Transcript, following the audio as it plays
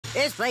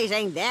This place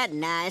ain't that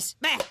nice.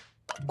 Bah!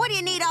 What do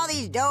you need all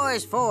these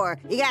doors for?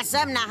 You got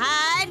something to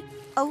hide?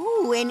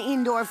 Oh, an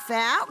indoor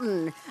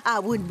fountain. I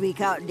wouldn't be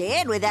caught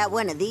dead without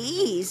one of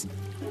these.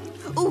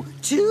 Oh,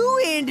 2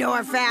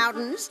 indoor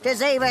fountains to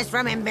save us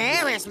from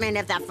embarrassment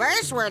if the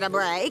first were to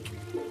break.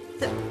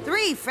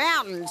 3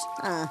 fountains.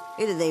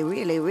 Either they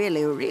really,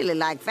 really, really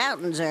like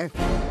fountains or...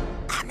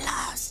 I'm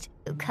lost.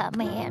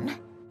 Come in.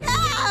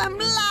 I'm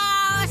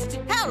lost!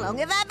 How long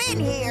have I been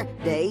here?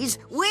 Days?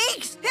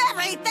 Weeks?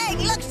 Everything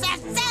looks the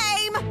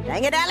same!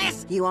 Dang it,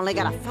 Alice! You only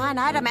got a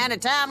finite amount of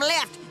time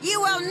left. You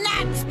will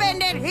not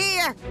spend it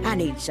here! I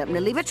need something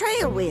to leave a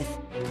trail with.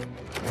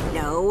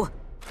 No.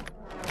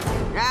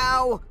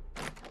 No.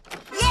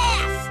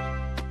 Yes!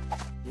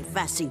 If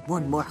I see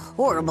one more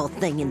horrible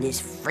thing in this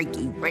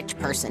freaky rich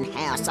person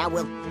house, I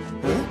will...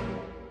 Huh?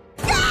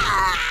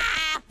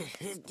 Ah!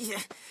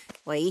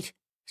 Wait.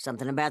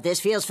 Something about this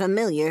feels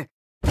familiar.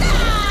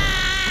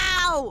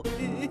 No!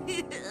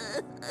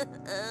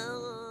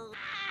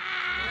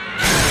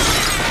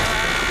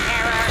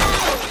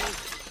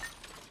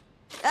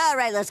 All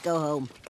right, let's go home.